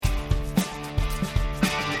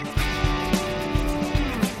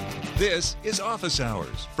This is Office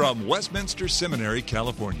Hours from Westminster Seminary,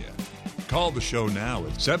 California. Call the show now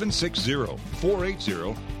at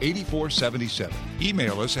 760-480-8477.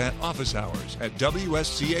 Email us at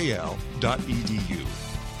officehours@wscal.edu.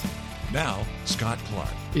 Now, Scott Clark.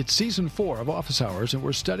 It's Season 4 of Office Hours, and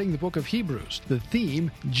we're studying the book of Hebrews. The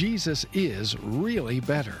theme, Jesus is really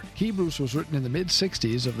better. Hebrews was written in the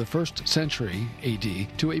mid-60s of the 1st century A.D.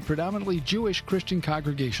 to a predominantly Jewish Christian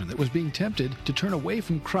congregation that was being tempted to turn away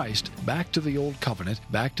from Christ back to the Old Covenant,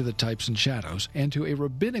 back to the types and shadows, and to a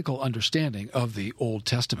rabbinical understanding of the Old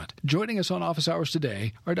Testament. Joining us on Office Hours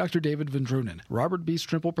today are Dr. David Van Drunen, Robert B.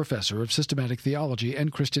 Strimple Professor of Systematic Theology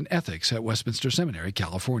and Christian Ethics at Westminster Seminary,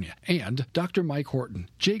 California, and Dr. Mike Horton,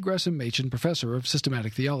 J. Gresham Machen Professor of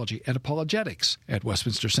Systematic Theology and Apologetics at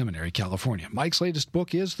Westminster Seminary, California. Mike's latest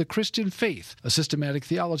book is The Christian Faith, a systematic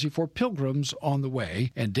theology for pilgrims on the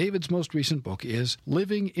way, and David's most recent book is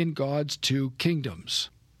Living in God's Two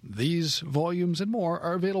Kingdoms. These volumes and more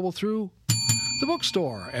are available through the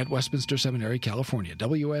bookstore at Westminster Seminary, California,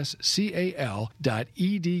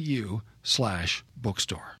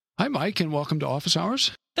 wscal.edu/bookstore. Hi, Mike, and welcome to Office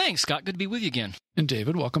Hours. Thanks, Scott. Good to be with you again. And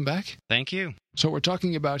David, welcome back. Thank you. So we're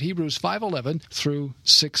talking about Hebrews 5:11 through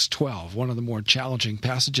 6:12, one of the more challenging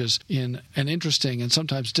passages in an interesting and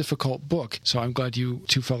sometimes difficult book. So I'm glad you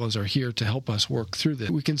two fellows are here to help us work through this.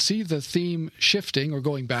 We can see the theme shifting or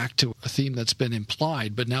going back to a theme that's been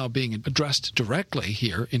implied but now being addressed directly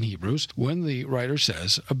here in Hebrews when the writer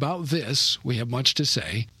says, about this we have much to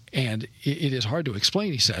say, and it is hard to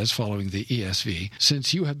explain, he says, following the ESV,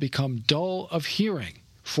 since you have become dull of hearing.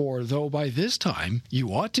 For though by this time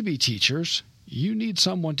you ought to be teachers, you need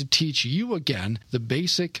someone to teach you again the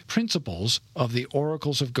basic principles of the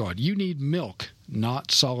oracles of God. You need milk,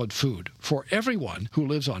 not solid food. For everyone who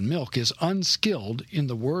lives on milk is unskilled in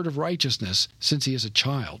the word of righteousness since he is a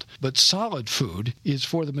child. But solid food is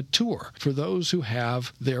for the mature, for those who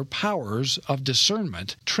have their powers of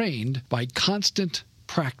discernment trained by constant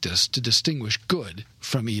practice to distinguish good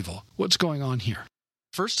from evil. What's going on here?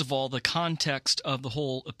 First of all, the context of the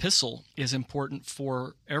whole epistle is important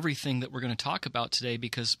for everything that we're going to talk about today,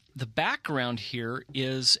 because the background here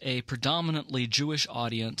is a predominantly Jewish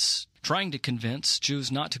audience trying to convince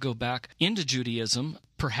Jews not to go back into Judaism.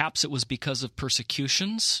 Perhaps it was because of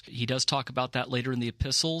persecutions. He does talk about that later in the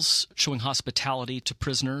epistles, showing hospitality to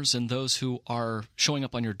prisoners and those who are showing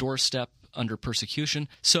up on your doorstep under persecution.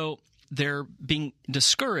 So they're being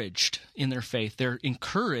discouraged in their faith. They're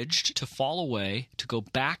encouraged to fall away, to go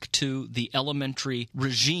back to the elementary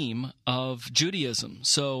regime of Judaism.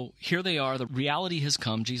 So here they are, the reality has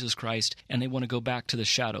come, Jesus Christ, and they want to go back to the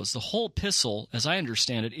shadows. The whole epistle, as I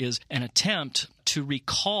understand it, is an attempt to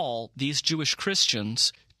recall these Jewish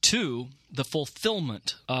Christians to the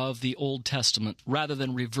fulfillment of the Old Testament rather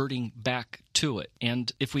than reverting back to it.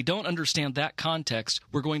 And if we don't understand that context,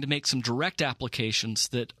 we're going to make some direct applications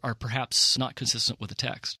that are perhaps not consistent with the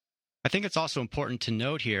text. I think it's also important to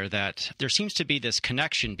note here that there seems to be this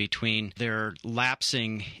connection between their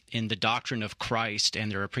lapsing in the doctrine of Christ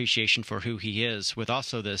and their appreciation for who he is, with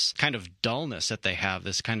also this kind of dullness that they have,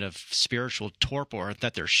 this kind of spiritual torpor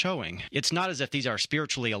that they're showing. It's not as if these are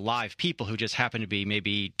spiritually alive people who just happen to be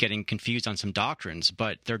maybe getting confused on some doctrines,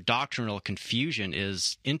 but their doctrinal confusion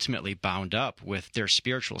is intimately bound up with their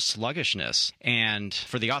spiritual sluggishness. And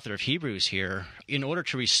for the author of Hebrews here, in order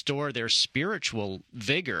to restore their spiritual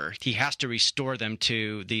vigor, he has to restore them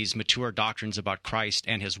to these mature doctrines about Christ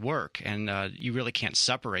and his work. And you really can't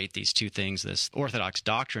separate these two things, this orthodox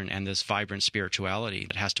doctrine and this vibrant spirituality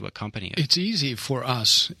that has to accompany it. It's easy for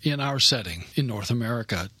us in our setting in North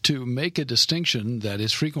America to make a distinction that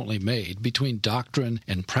is frequently made between doctrine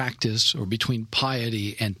and practice, or between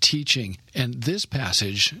piety and teaching. And this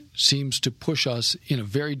passage seems to push us in a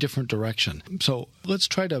very different direction. So let's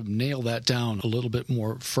try to nail that down a little bit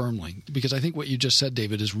more firmly, because I think what you just said,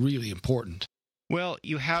 David, is really important. Well,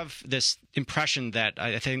 you have this impression that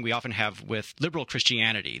I think we often have with liberal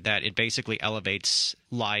Christianity, that it basically elevates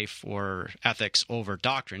life or ethics over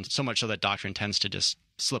doctrine, so much so that doctrine tends to just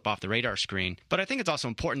slip off the radar screen. But I think it's also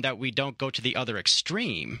important that we don't go to the other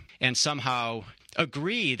extreme and somehow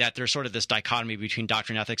agree that there's sort of this dichotomy between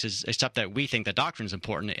doctrine and ethics, except that we think that doctrine is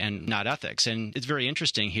important and not ethics. And it's very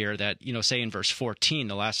interesting here that, say in verse 14,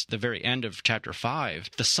 the very end of chapter 5,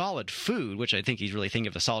 the solid food, which I think he's really thinking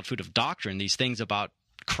of the solid food of doctrine, these things about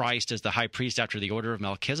Christ as the high priest after the order of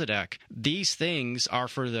Melchizedek, these things are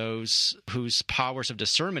for those whose powers of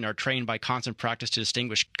discernment are trained by constant practice to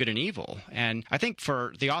distinguish good and evil. And I think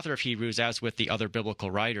for the author of Hebrews, as with the other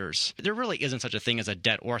biblical writers, there really isn't such a thing as a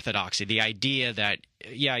dead orthodoxy. The idea that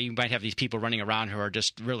yeah, you might have these people running around who are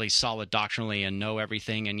just really solid doctrinally and know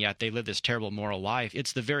everything, and yet they live this terrible moral life.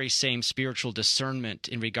 It's the very same spiritual discernment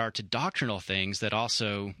in regard to doctrinal things that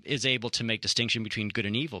also is able to make distinction between good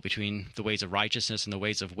and evil, between the ways of righteousness and the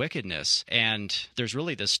ways of wickedness. And there's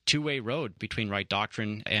really this two-way road between right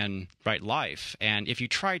doctrine and right life. And if you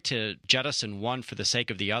try to jettison one for the sake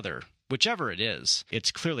of the other, whichever it is,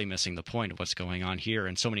 it's clearly missing the point of what's going on here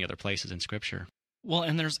and so many other places in Scripture. Well,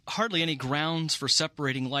 and there's hardly any grounds for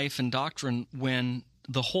separating life and doctrine when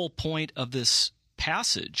the whole point of this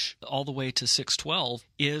passage, all the way to 6:12,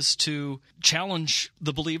 is to challenge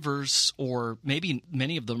the believers, or maybe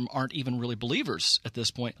many of them aren't even really believers at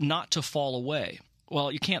this point, not to fall away. Well,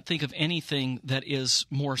 you can't think of anything that is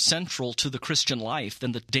more central to the Christian life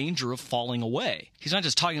than the danger of falling away. He's not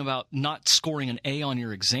just talking about not scoring an A on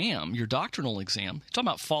your exam, your doctrinal exam. He's talking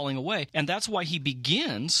about falling away. And that's why he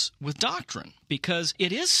begins with doctrine, because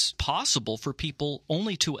it is possible for people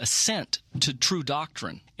only to assent to true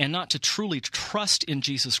doctrine and not to truly trust in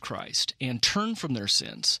Jesus Christ and turn from their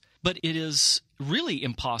sins. But it is really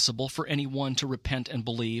impossible for anyone to repent and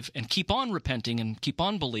believe and keep on repenting and keep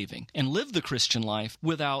on believing and live the Christian life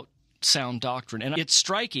without sound doctrine. And it's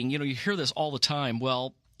striking, you hear this all the time.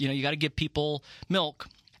 Well, you got to give people milk.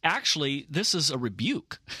 Actually, this is a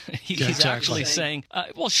rebuke. He's actually saying,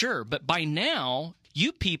 well, sure, but by now,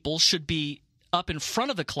 you people should be up in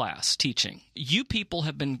front of the class teaching. You people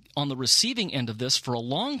have been on the receiving end of this for a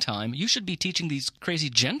long time. You should be teaching these crazy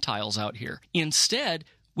Gentiles out here. Instead,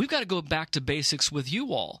 we've got to go back to basics with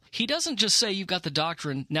you all. He doesn't just say you've got the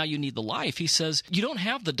doctrine, now you need the life. He says you don't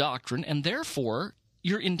have the doctrine, and therefore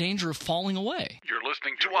you're in danger of falling away. You're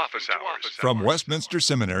listening to Office Hours from Westminster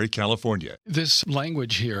Seminary, California. This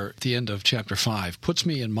language here at the end of chapter 5 puts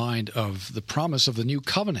me in mind of the promise of the new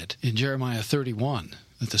covenant in Jeremiah 31.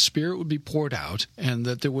 That the Spirit would be poured out, and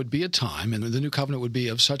that there would be a time, and the new covenant would be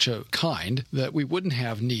of such a kind that we wouldn't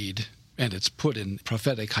have need, and it's put in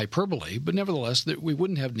prophetic hyperbole, but nevertheless, that we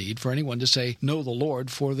wouldn't have need for anyone to say, know the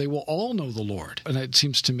Lord, for they will all know the Lord. And it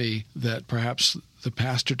seems to me that perhaps the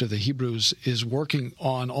pastor to the Hebrews is working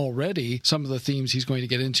on already some of the themes he's going to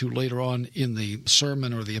get into later on in the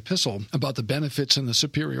sermon or the epistle about the benefits and the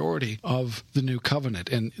superiority of the new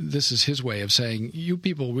covenant. And this is his way of saying, you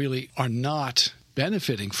people really are not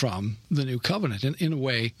benefiting from the new covenant in a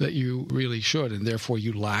way that you really should, and therefore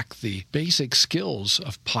you lack the basic skills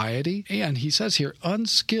of piety. And he says here,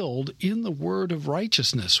 unskilled in the word of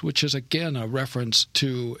righteousness, which is again a reference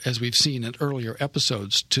to, as we've seen in earlier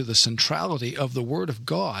episodes, to the centrality of the word of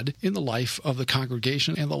God in the life of the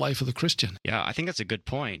congregation and the life of the Christian. Yeah, I think that's a good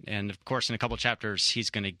point. And of course, in a couple chapters, he's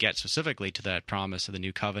going to get specifically to that promise of the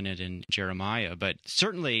new covenant in Jeremiah. But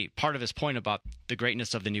certainly part of his point about the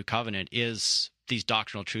greatness of the new covenant is these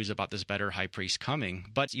doctrinal truths about this better high priest coming.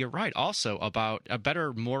 But you're right also about a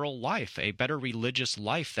better moral life, a better religious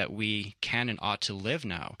life that we can and ought to live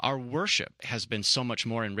now. Our worship has been so much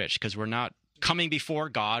more enriched because we're not coming before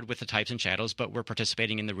God with the types and shadows, but we're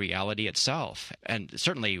participating in the reality itself. And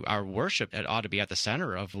certainly our worship ought to be at the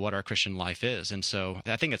center of what our Christian life is. And so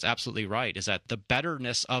I think it's absolutely right, is that the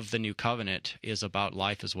betterness of the new covenant is about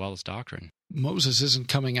life as well as doctrine. Moses isn't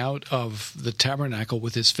coming out of the tabernacle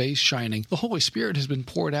with his face shining. The Holy Spirit has been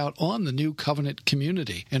poured out on the new covenant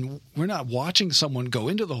community. And we're not watching someone go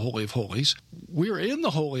into the Holy of Holies. We're in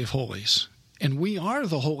the Holy of Holies, and we are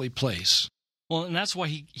the holy place. Well, and that's why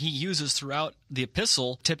he uses throughout the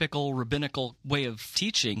epistle typical rabbinical way of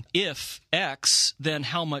teaching. If X, then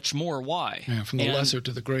how much more Y? Yeah, from the lesser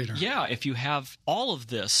to the greater. Yeah, if you have all of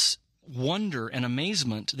this wonder and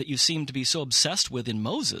amazement that you seem to be so obsessed with in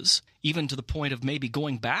Moses, even to the point of maybe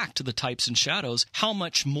going back to the types and shadows, how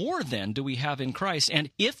much more then do we have in Christ? And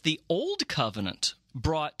if the old covenant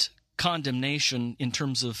brought condemnation in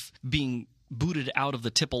terms of being booted out of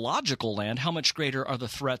the typological land, how much greater are the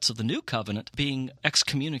threats of the new covenant being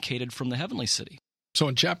excommunicated from the heavenly city? So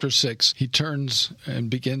in chapter 6, he turns and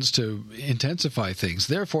begins to intensify things.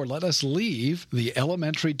 Therefore, let us leave the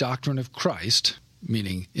elementary doctrine of Christ,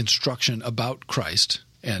 meaning instruction about Christ.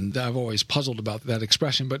 And I've always puzzled about that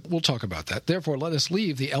expression, but we'll talk about that. Therefore, let us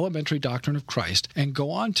leave the elementary doctrine of Christ and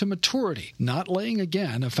go on to maturity, not laying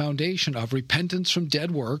again a foundation of repentance from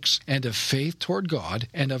dead works and of faith toward God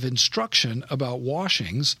and of instruction about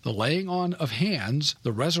washings, the laying on of hands,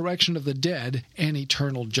 the resurrection of the dead, and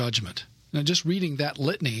eternal judgment. Now, just reading that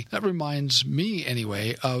litany, that reminds me,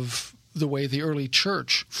 anyway, of the way the early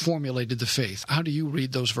church formulated the faith. How do you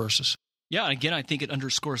read those verses? Yeah, and again, I think it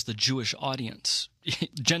underscores the Jewish audience.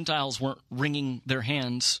 Gentiles weren't wringing their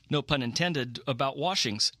hands, no pun intended, about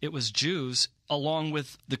washings. It was Jews, along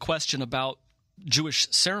with the question about Jewish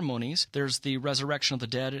ceremonies. There's the resurrection of the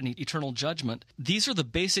dead and eternal judgment. These are the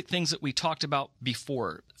basic things that we talked about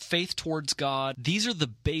before. Faith towards God. These are the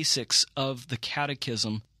basics of the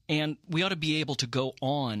catechism, and we ought to be able to go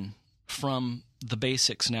on from the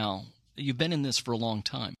basics now. You've been in this for a long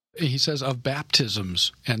time. He says of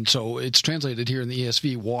baptisms, and so it's translated here in the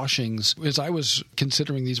ESV, washings. As I was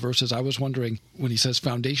considering these verses, I was wondering, when he says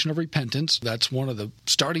foundation of repentance, that's one of the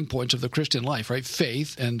starting points of the Christian life, right?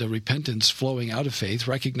 Faith and repentance flowing out of faith,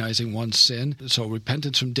 recognizing one's sin. So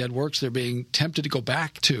repentance from dead works, they're being tempted to go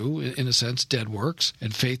back to, in a sense, dead works,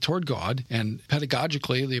 and faith toward God. And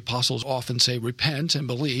pedagogically, the apostles often say repent and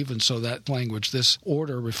believe, and so that language, this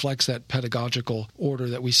order reflects that pedagogical order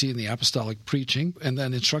that we see in the apostolic preaching. And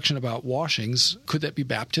then instruction about washings, could that be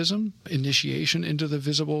baptism, initiation into the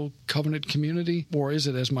visible covenant community? Or is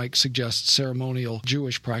it, as Mike suggests, ceremonial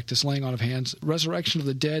Jewish practice, laying on of hands, resurrection of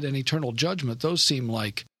the dead and eternal judgment? Those seem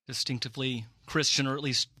like distinctively Christian, or at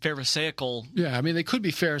least Pharisaical. Yeah, I mean, they could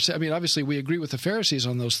be Pharisee. I mean, obviously we agree with the Pharisees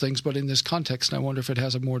on those things, but in this context, I wonder if it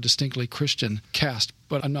has a more distinctly Christian cast,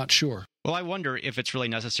 but I'm not sure. Well, I wonder if it's really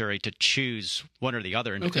necessary to choose one or the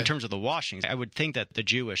other in terms of the washings. I would think that the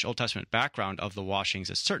Jewish Old Testament background of the washings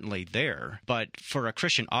is certainly there, but for a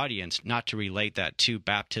Christian audience, not to relate that to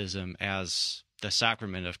baptism as the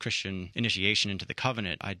sacrament of Christian initiation into the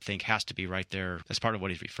covenant, I think has to be right there as part of what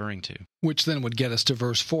he's referring to. Which then would get us to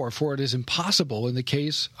verse 4. For it is impossible in the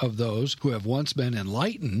case of those who have once been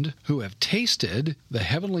enlightened, who have tasted the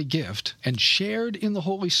heavenly gift and shared in the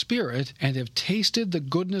Holy Spirit, and have tasted the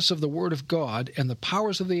goodness of the Word of God and the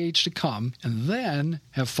powers of the age to come, and then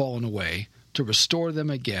have fallen away, to restore them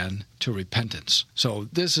again to repentance. So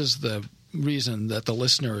this is the reason that the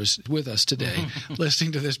listener is with us today,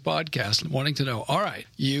 listening to this podcast and wanting to know, all right,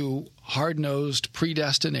 you hard-nosed,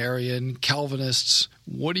 predestinarian, Calvinists,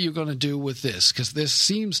 what are you going to do with this? Because this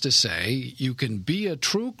seems to say you can be a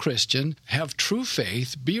true Christian, have true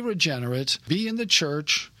faith, be regenerate, be in the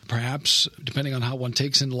church, perhaps, depending on how one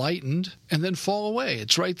takes enlightened, and then fall away.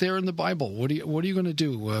 It's right there in the Bible. What are you going to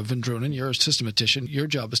do, Vendrunen? You're a systematician. Your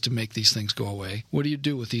job is to make these things go away. What do you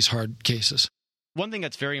do with these hard cases? One thing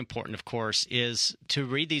that's very important, of course, is to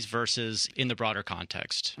read these verses in the broader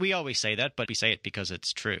context. We always say that, but we say it because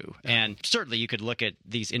it's true. And certainly you could look at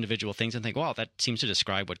these individual things and think, wow, that seems to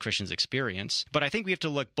describe what Christians experience. But I think we have to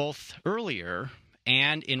look both earlier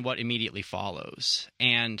and in what immediately follows.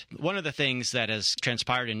 And one of the things that has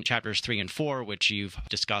transpired in chapters 3 and 4, which you've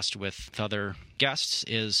discussed with other guests,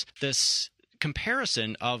 is this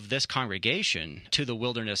comparison of this congregation to the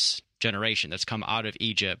wilderness generation that's come out of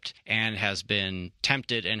Egypt and has been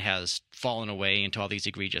tempted and has fallen away into all these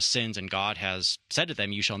egregious sins, and God has said to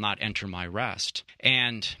them, you shall not enter my rest.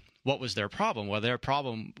 And what was their problem? Well, their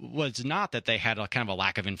problem was not that they had a kind of a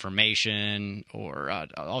lack of information or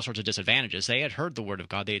all sorts of disadvantages. They had heard the word of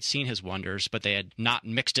God. They had seen his wonders, but they had not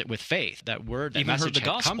mixed it with faith. That word, that message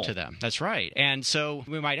had come to them. That's right. And so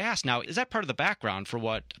we might ask now, is that part of the background for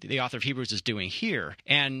what the author of Hebrews is doing here?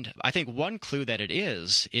 And I think one clue that it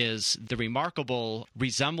is the remarkable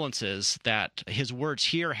resemblances that his words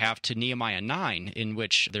here have to Nehemiah 9, in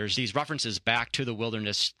which there's these references back to the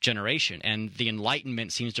wilderness generation. And the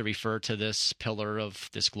Enlightenment seems to refer to this pillar of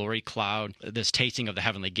this glory cloud, this tasting of the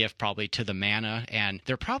heavenly gift, probably to the manna. And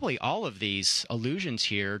there are probably all of these allusions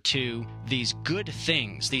here to these good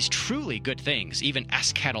things, these truly good things, even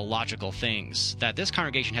eschatological things that this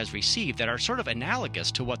congregation has received that are sort of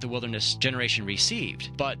analogous to what the wilderness generation received.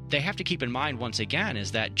 But they have to keep in mind, once again,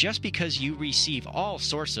 is that just because you receive all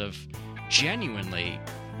sorts of genuinely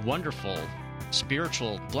wonderful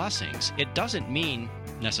spiritual blessings, it doesn't mean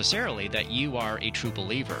necessarily that you are a true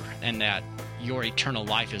believer and that your eternal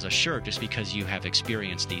life is assured just because you have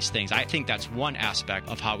experienced these things. I think that's one aspect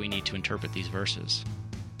of how we need to interpret these verses.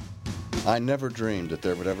 I never dreamed that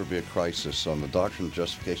there would ever be a crisis on the doctrine of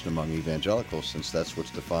justification among evangelicals, since that's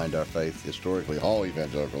what's defined our faith historically. All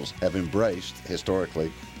evangelicals have embraced,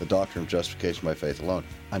 historically, the doctrine of justification by faith alone,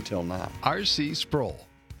 until now. R.C. Sproul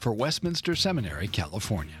for Westminster Seminary,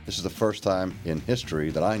 California. This is the first time in history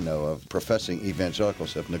that I know of professing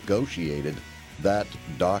evangelicals have negotiated that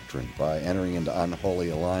doctrine by entering into unholy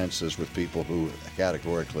alliances with people who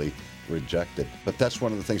categorically reject it. But that's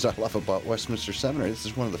one of the things I love about Westminster Seminary. This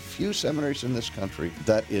is one of the few seminaries in this country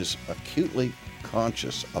that is acutely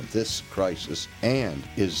conscious of this crisis and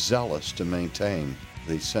is zealous to maintain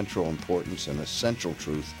the central importance and essential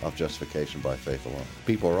truth of justification by faith alone.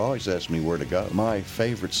 People are always asking me where to go. My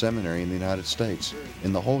favorite seminary in the United States,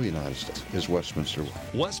 in the whole United States, is Westminster.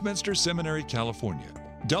 Westminster Seminary, California.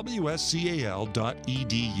 WSCAL.edu.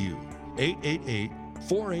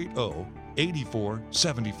 888-480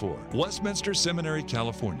 8474. Westminster Seminary,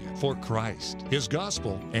 California. For Christ, His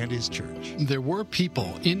gospel, and His church. There were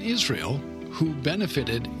people in Israel who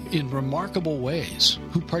benefited in remarkable ways,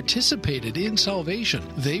 who participated in salvation.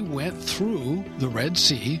 They went through the Red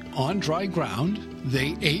Sea on dry ground.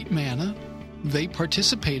 They ate manna. They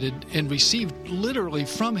participated and received literally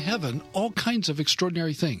from heaven all kinds of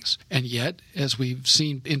extraordinary things. And yet, as we've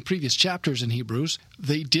seen in previous chapters in Hebrews,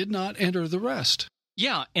 they did not enter the rest.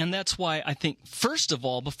 Yeah, and that's why I think, first of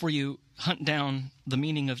all, before you hunt down the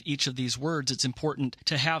meaning of each of these words, it's important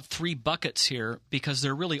to have three buckets here, because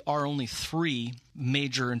there really are only three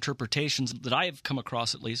major interpretations that I have come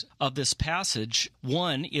across, at least, of this passage.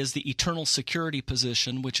 One is the eternal security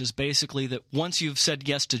position, which is basically that once you've said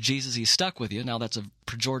yes to Jesus, He's stuck with you. Now, that's a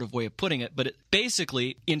pejorative way of putting it, but it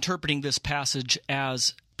basically interpreting this passage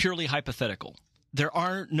as purely hypothetical. There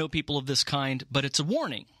are no people of this kind, but it's a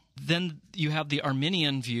warning. Then you have the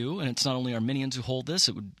Arminian view, and it's not only Arminians who hold this,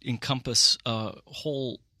 it would encompass a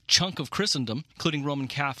whole chunk of Christendom, including Roman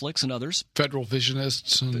Catholics and others. Federal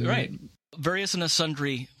visionists. Right. Various and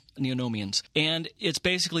sundry Neonomians. And it's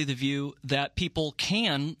basically the view that people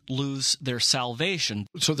can lose their salvation.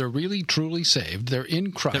 So they're really, truly saved. They're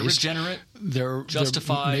in Christ. They're regenerate, They're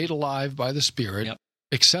justified. They're made alive by the Spirit. Yep.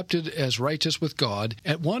 Accepted as righteous with God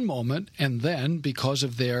at one moment, and then because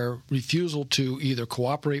of their refusal to either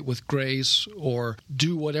cooperate with grace or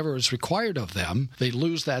do whatever is required of them, they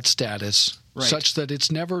lose that status such that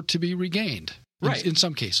it's never to be regained. Right. In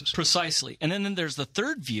some cases. Precisely. And then there's the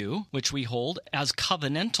third view, which we hold as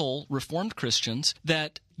covenantal Reformed Christians,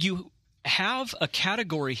 that you have a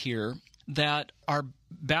category here that our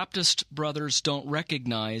Baptist brothers don't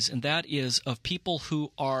recognize, and that is of people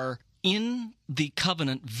who are in the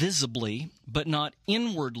covenant visibly, but not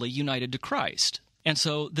inwardly united to Christ. And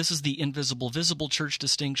so this is the invisible, visible church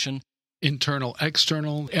distinction. Internal,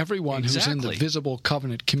 external, everyone who's in the visible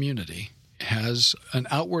covenant community has an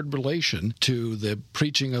outward relation to the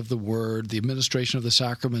preaching of the word, the administration of the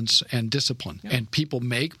sacraments, and discipline. Yeah. And people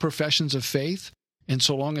make professions of faith, and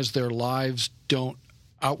so long as their lives don't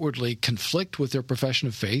outwardly conflict with their profession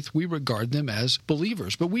of faith, we regard them as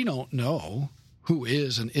believers. But we don't know who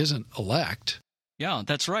is and isn't elect. Yeah,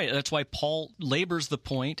 that's right. That's why Paul labors the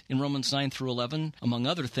point in Romans 9 through 11, among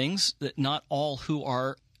other things, that not all who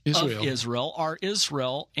are of Israel are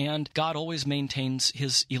Israel, and God always maintains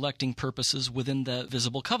His electing purposes within the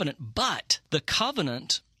visible covenant. But the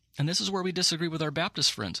covenant, and this is where we disagree with our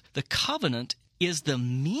Baptist friends, the covenant is the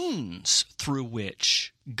means through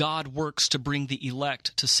which God works to bring the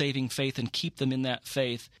elect to saving faith and keep them in that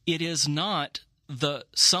faith. It is not the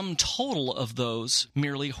sum total of those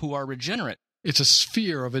merely who are regenerate. It's a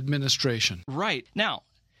sphere of administration. Right. Now,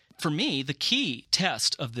 for me, the key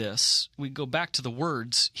test of this, we go back to the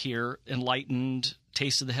words here, enlightened,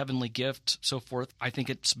 tasted the heavenly gift, so forth. I think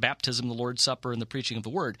it's baptism, the Lord's Supper, and the preaching of the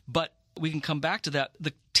word. But we can come back to that.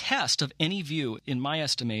 The test of any view, in my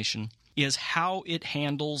estimation, is how it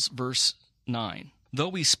handles verse 9. Though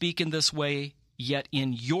we speak in this way, yet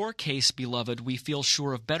in your case, beloved, we feel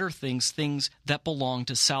sure of better things, things that belong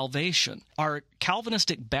to salvation. Our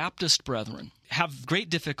Calvinistic Baptist brethren have great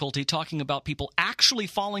difficulty talking about people actually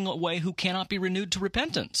falling away who cannot be renewed to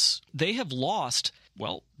repentance. They have lost,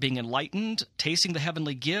 being enlightened, tasting the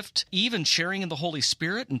heavenly gift, even sharing in the Holy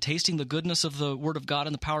Spirit and tasting the goodness of the Word of God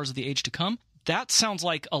and the powers of the age to come. That sounds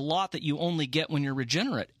like a lot that you only get when you're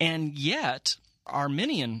regenerate. And yet,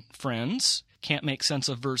 Arminian friends can't make sense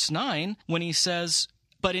of verse 9 when he says,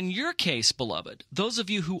 but in your case, beloved, those of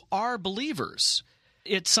you who are believers,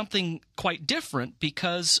 it's something quite different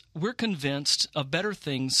because we're convinced of better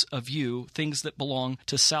things of you, things that belong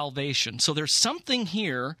to salvation. So there's something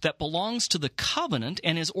here that belongs to the covenant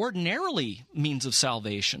and is ordinarily means of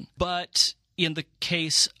salvation. But in the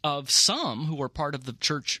case of some who are part of the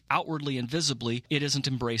church outwardly and visibly, it isn't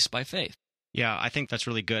embraced by faith. Yeah, I think that's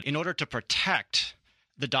really good. In order to protect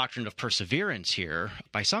the doctrine of perseverance here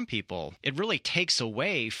by some people, it really takes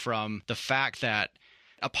away from the fact that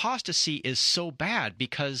apostasy is so bad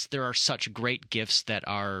because there are such great gifts that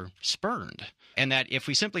are spurned. And that if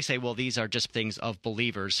we simply say, well, these are just things of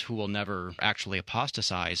believers who will never actually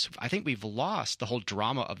apostatize, I think we've lost the whole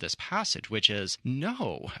drama of this passage, which is,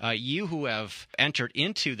 no, you who have entered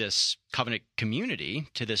into this covenant community,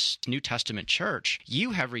 to this New Testament church,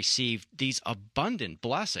 you have received these abundant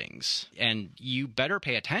blessings, and you better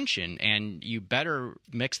pay attention, and you better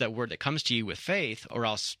mix that word that comes to you with faith, or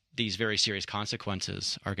else these very serious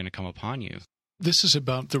consequences are going to come upon you. This is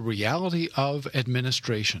about the reality of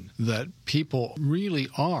administration, that people really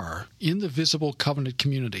are in the visible covenant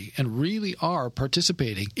community and really are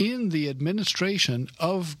participating in the administration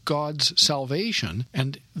of God's salvation,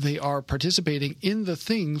 and they are participating in the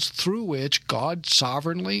things through which God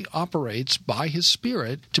sovereignly operates by His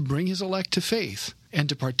Spirit to bring His elect to faith. And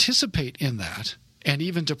to participate in that, and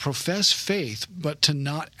even to profess faith, but to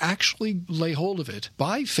not actually lay hold of it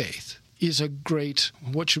by faith, is a great,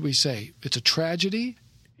 what should we say? It's a tragedy.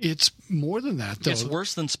 It's more than that, though. It's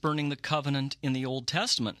worse than spurning the covenant in the Old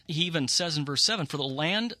Testament. He even says in verse 7, "For the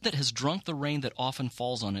land that has drunk the rain that often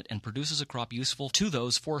falls on it and produces a crop useful to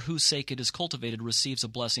those for whose sake it is cultivated receives a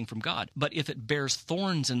blessing from God. But if it bears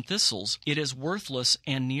thorns and thistles, it is worthless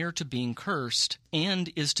and near to being cursed and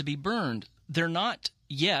is to be burned." They're not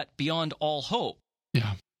yet beyond all hope.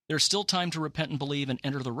 Yeah. There's still time to repent and believe and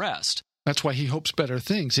enter the rest. That's why he hopes better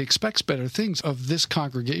things. He expects better things of this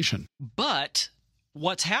congregation. But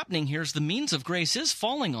what's happening here is the means of grace is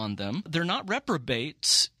falling on them. They're not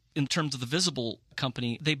reprobates in terms of the visible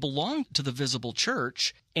company. They belong to the visible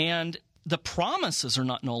church, and the promises are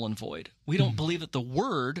not null and void. We don't believe that the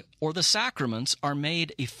word or the sacraments are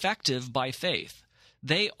made effective by faith.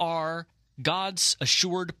 They are God's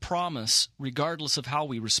assured promise, regardless of how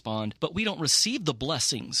we respond, but we don't receive the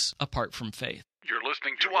blessings apart from faith. You're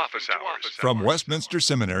listening to Office Hours from Westminster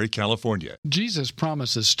Seminary, California. Jesus'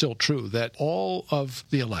 promise is still true, that all of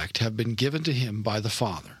the elect have been given to him by the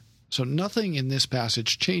Father. So nothing in this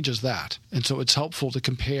passage changes that. And so it's helpful to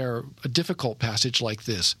compare a difficult passage like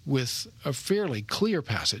this with a fairly clear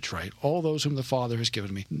passage, right? All those whom the Father has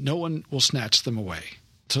given me, no one will snatch them away.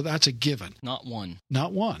 So that's a given. Not one.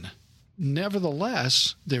 Not one.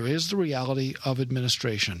 Nevertheless, there is the reality of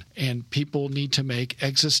administration, and people need to make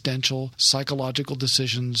existential, psychological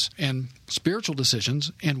decisions and spiritual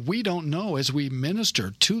decisions, and we don't know as we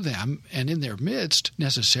minister to them and in their midst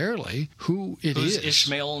necessarily who's Who's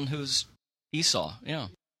Ishmael and who's Esau, yeah.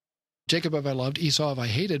 Jacob have I loved, Esau have I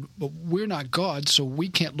hated, but we're not God, so we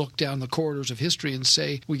can't look down the corridors of history and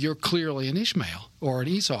say, well, you're clearly an Ishmael or an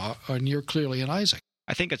Esau, and you're clearly an Isaac.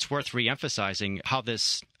 I think it's worth reemphasizing how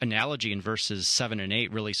this analogy in verses 7 and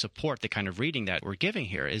 8 really support the kind of reading that we're giving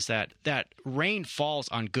here, is that rain falls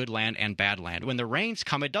on good land and bad land. When the rains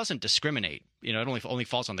come, it doesn't discriminate. It only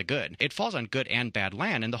falls on the good. It falls on good and bad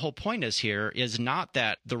land. And the whole point is not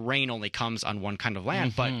that the rain only comes on one kind of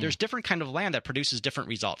land, but there's different kind of land that produces different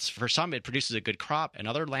results. For some, it produces a good crop.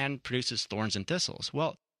 Another land produces thorns and thistles.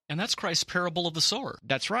 Well, and that's Christ's parable of the sower.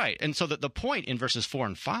 That's right. And so the point in verses 4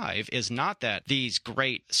 and 5 is not that these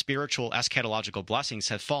great spiritual eschatological blessings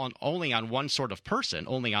have fallen only on one sort of person,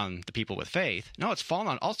 only on the people with faith. No, it's fallen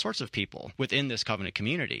on all sorts of people within this covenant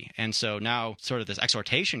community. And so now sort of this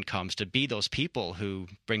exhortation comes to be those people who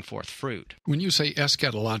bring forth fruit. When you say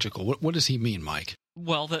eschatological, what does he mean, Mike?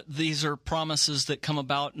 Well, that these are promises that come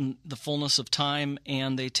about in the fullness of time,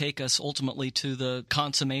 and they take us ultimately to the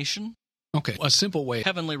consummation. Okay, a simple way.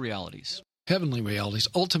 Heavenly realities. Heavenly realities,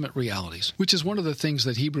 ultimate realities, which is one of the things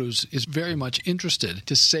that Hebrews is very much interested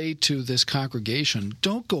to say to this congregation.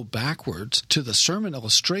 Don't go backwards to the sermon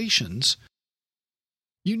illustrations.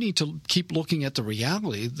 You need to keep looking at the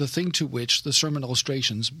reality, the thing to which the sermon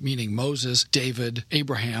illustrations, meaning Moses, David,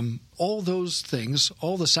 Abraham, all those things,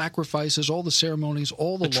 all the sacrifices, all the ceremonies,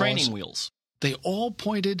 all the laws, training wheels, they all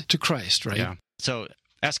pointed to Christ, right? Yeah. So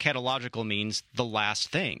eschatological means the last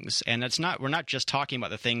things. And we're not just talking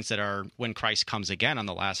about the things that are when Christ comes again on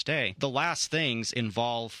the last day. The last things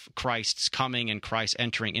involve Christ's coming and Christ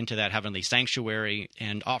entering into that heavenly sanctuary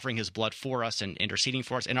and offering his blood for us and interceding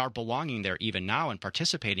for us and our belonging there even now and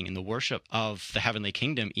participating in the worship of the heavenly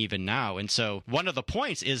kingdom even now. And so one of the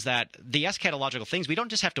points is that the eschatological things, we don't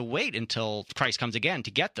just have to wait until Christ comes again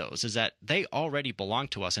to get those, is that they already belong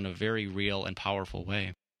to us in a very real and powerful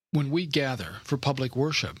way. When we gather for public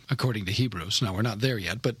worship, according to Hebrews, now we're not there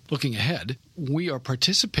yet, but looking ahead, we are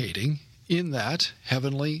participating in that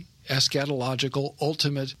heavenly, eschatological,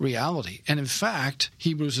 ultimate reality. And in fact,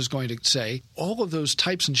 Hebrews is going to say all of those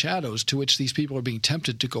types and shadows to which these people are being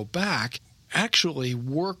tempted to go back actually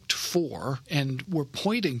worked for and were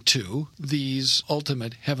pointing to these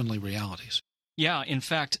ultimate heavenly realities. Yeah, in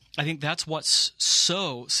fact, I think that's what's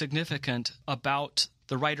so significant about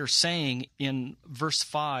the writer saying in verse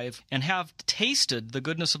 5, and have tasted the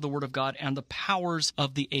goodness of the word of God and the powers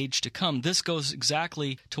of the age to come. This goes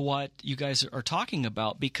exactly to what you guys are talking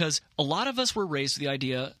about, because a lot of us were raised with the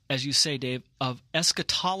idea, as you say, Dave, of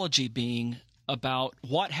eschatology being about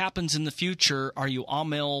what happens in the future. Are you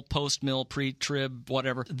amill, post-mill, pre-trib,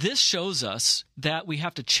 whatever? This shows us that we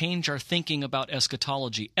have to change our thinking about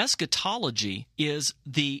eschatology. Eschatology is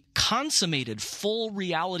the consummated full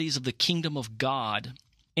realities of the kingdom of God.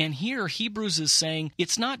 And here, Hebrews is saying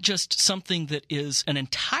it's not just something that is an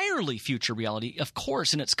entirely future reality. Of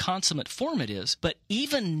course, in its consummate form it is. But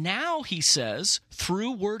even now, he says,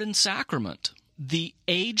 through word and sacrament, the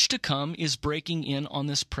age to come is breaking in on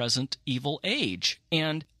this present evil age.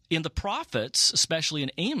 And in the prophets, especially in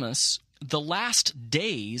Amos, the last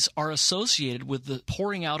days are associated with the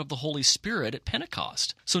pouring out of the Holy Spirit at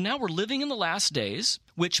Pentecost. So now we're living in the last days,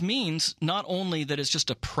 which means not only that it's just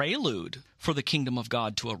a prelude for the kingdom of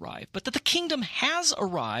God to arrive, but that the kingdom has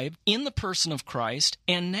arrived in the person of Christ.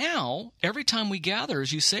 And now, every time we gather,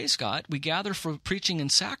 as you say, Scott, we gather for preaching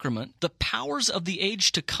and sacrament, the powers of the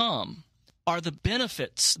age to come are the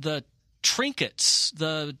benefits, the trinkets,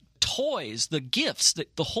 the toys, the gifts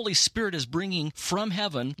that the Holy Spirit is bringing from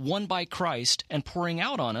heaven, won by Christ, and pouring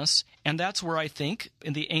out on us. And that's where I think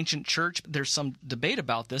in the ancient church, there's some debate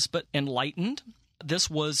about this, but enlightened.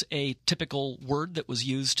 This was a typical word that was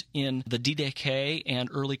used in the Didache and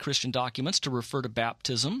early Christian documents to refer to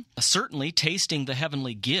baptism. Certainly, tasting the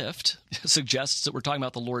heavenly gift suggests that we're talking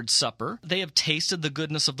about the Lord's Supper. They have tasted the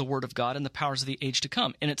goodness of the Word of God and the powers of the age to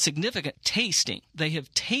come. And it's significant, tasting. They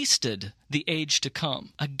have tasted the age to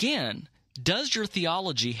come. Again, does your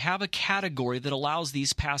theology have a category that allows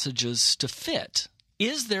these passages to fit?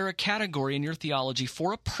 Is there a category in your theology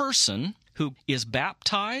for a person who is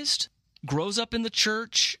baptized, grows up in the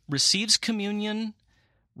church, receives communion,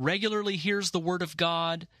 regularly hears the Word of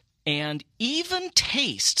God, and even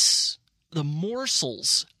tastes the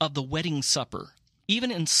morsels of the wedding supper,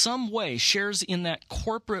 even in some way shares in that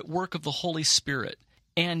corporate work of the Holy Spirit,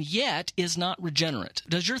 and yet is not regenerate?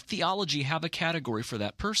 Does your theology have a category for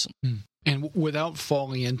that person? And without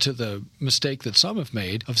falling into the mistake that some have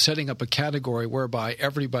made of setting up a category whereby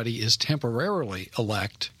everybody is temporarily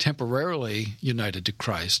elect, temporarily united to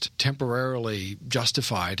Christ, temporarily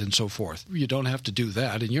justified, and so forth. You don't have to do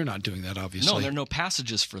that, and you're not doing that, obviously. No, there are no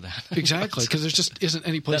passages for that. Exactly, because there just isn't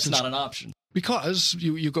any place. That's not an option. Because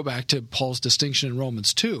you go back to Paul's distinction in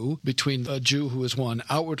Romans 2 between a Jew who is one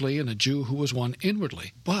outwardly and a Jew who was one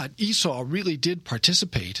inwardly. But Esau really did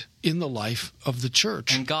participate in the life of the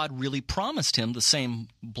church. And God really promised him the same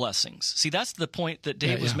blessings. See, that's the point that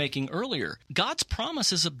Dave was making earlier. God's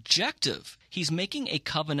promise is objective. He's making a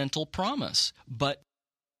covenantal promise. But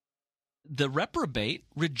the reprobate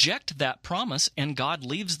reject that promise, and God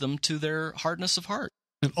leaves them to their hardness of heart.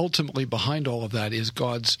 And ultimately behind all of that is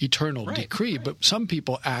God's eternal decree. But some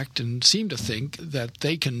people act and seem to think that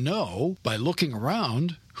they can know by looking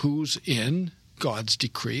around who's in God's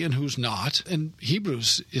decree and who's not. And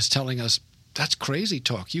Hebrews is telling us that's crazy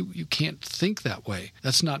talk. You can't think that way.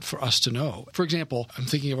 That's not for us to know. For example, I'm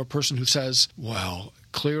thinking of a person who says, well,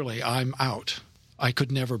 clearly I'm out. I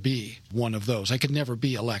could never be one of those. I could never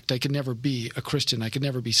be elect. I could never be a Christian. I could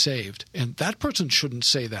never be saved. And that person shouldn't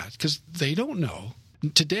say that because they don't know.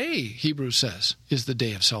 Today, Hebrews says, is the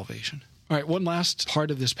day of salvation. All right, one last part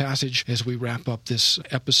of this passage as we wrap up this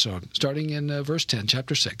episode, starting in verse 10,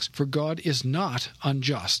 chapter 6. For God is not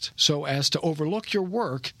unjust, so as to overlook your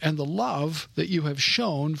work and the love that you have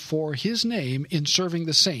shown for his name in serving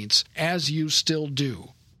the saints, as you still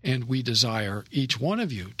do. And we desire each one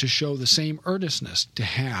of you to show the same earnestness, to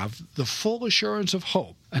have the full assurance of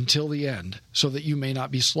hope until the end, so that you may not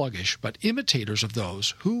be sluggish, but imitators of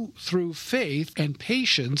those who, through faith and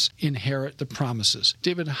patience, inherit the promises.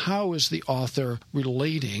 David, how is the author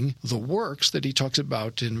relating the works that he talks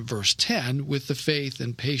about in verse 10 with the faith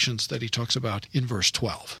and patience that he talks about in verse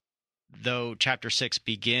 12? Though chapter 6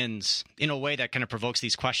 begins in a way that kind of provokes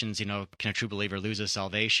these questions, can a true believer lose his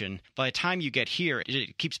salvation? By the time you get here,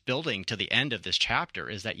 it keeps building to the end of this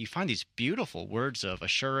chapter, is that you find these beautiful words of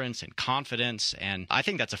assurance and confidence. And I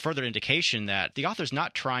think that's a further indication that the author's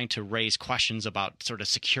not trying to raise questions about sort of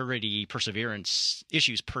security, perseverance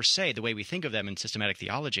issues per se, the way we think of them in systematic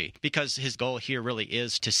theology, because his goal here really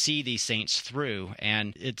is to see these saints through.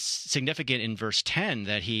 And it's significant in verse 10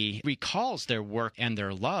 that he recalls their work and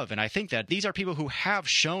their love. And I think that these are people who have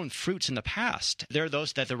shown fruits in the past. They're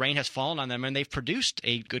those that the rain has fallen on them and they've produced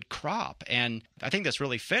a good crop. And I think this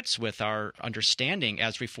really fits with our understanding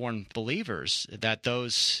as Reformed believers, that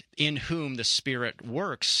those in whom the Spirit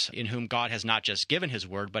works, in whom God has not just given his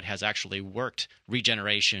word, but has actually worked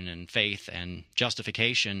regeneration and faith and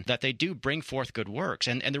justification, that they do bring forth good works.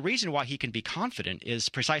 And the reason why he can be confident is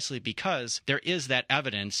precisely because there is that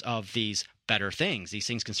evidence of these better things, these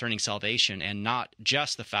things concerning salvation, and not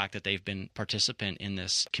just the fact that they've been participant in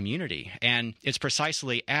this community. And it's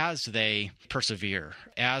precisely as they persevere,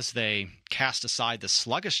 as they cast aside the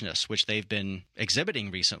sluggishness which they've been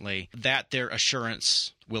exhibiting recently, that their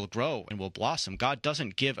assurance will grow and will blossom. God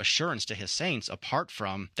doesn't give assurance to his saints apart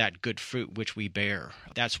from that good fruit which we bear.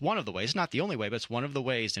 That's one of the ways, not the only way, but it's one of the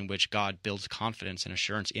ways in which God builds confidence and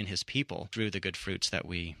assurance in his people through the good fruits that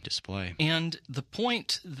we display. And the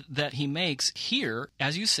point that he makes here,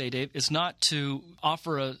 as you say, Dave, is not to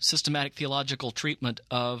offer a systematic theological treatment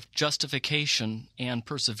of justification and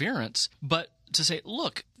perseverance, but to say,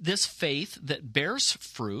 look, this faith that bears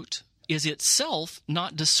fruit is itself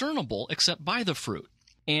not discernible except by the fruit.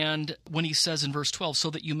 And when he says in verse 12, so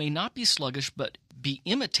that you may not be sluggish, but be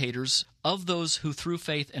imitators of those who through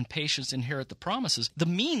faith and patience inherit the promises, the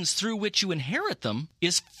means through which you inherit them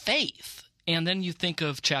is faith. And then you think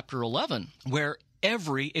of chapter 11, where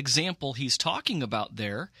every example he's talking about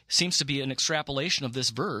there seems to be an extrapolation of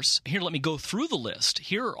this verse. Here, let me go through the list.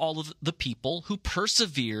 Here are all of the people who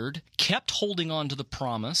persevered, kept holding on to the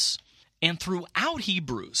promise, and throughout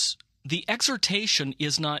Hebrews, the exhortation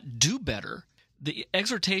is not do better. The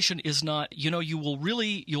exhortation is not, you'll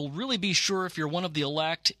really be sure if you're one of the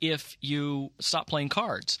elect if you stop playing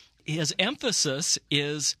cards. His emphasis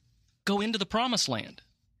is go into the promised land.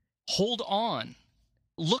 Hold on.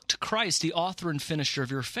 Look to Christ, the author and finisher of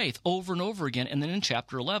your faith, over and over again. And then in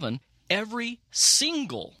chapter 11, every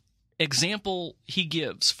single example he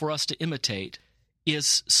gives for us to imitate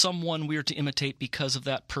is someone we are to imitate because of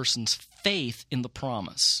that person's faith in the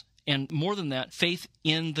promise. And more than that, faith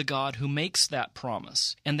in the God who makes that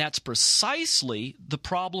promise. And that's precisely the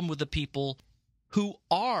problem with the people who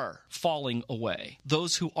are falling away.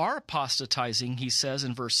 Those who are apostatizing, he says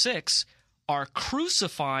in verse 6, are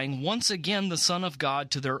crucifying once again the Son of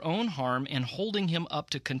God to their own harm and holding him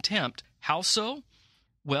up to contempt. How so?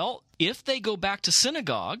 Well, if they go back to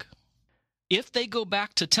synagogue, if they go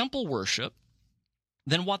back to temple worship,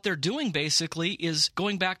 then what they're doing basically is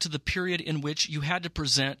going back to the period in which you had to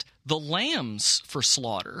present the lambs for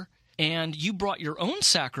slaughter, and you brought your own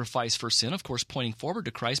sacrifice for sin, of course, pointing forward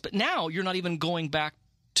to Christ, but now you're not even going back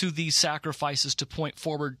to these sacrifices to point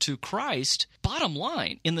forward to Christ. Bottom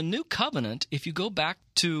line, in the new covenant, if you go back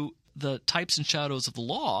to the types and shadows of the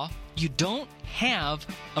law, you don't have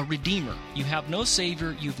a redeemer. You have no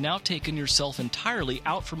savior. You've now taken yourself entirely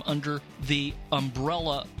out from under the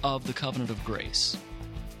umbrella of the covenant of grace.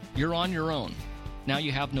 You're on your own. Now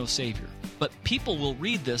you have no savior. But people will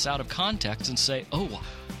read this out of context and say, oh,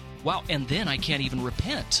 wow, and then I can't even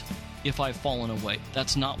repent if I've fallen away.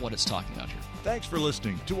 That's not what it's talking about here. Thanks for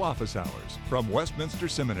listening to Office Hours from Westminster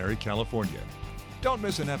Seminary, California. Don't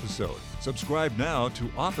miss an episode. Subscribe now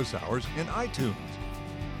to Office Hours in iTunes.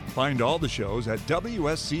 Find all the shows at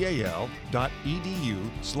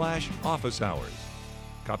wscal.edu/officehours.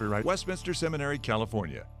 Copyright Westminster Seminary,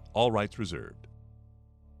 California. All rights reserved.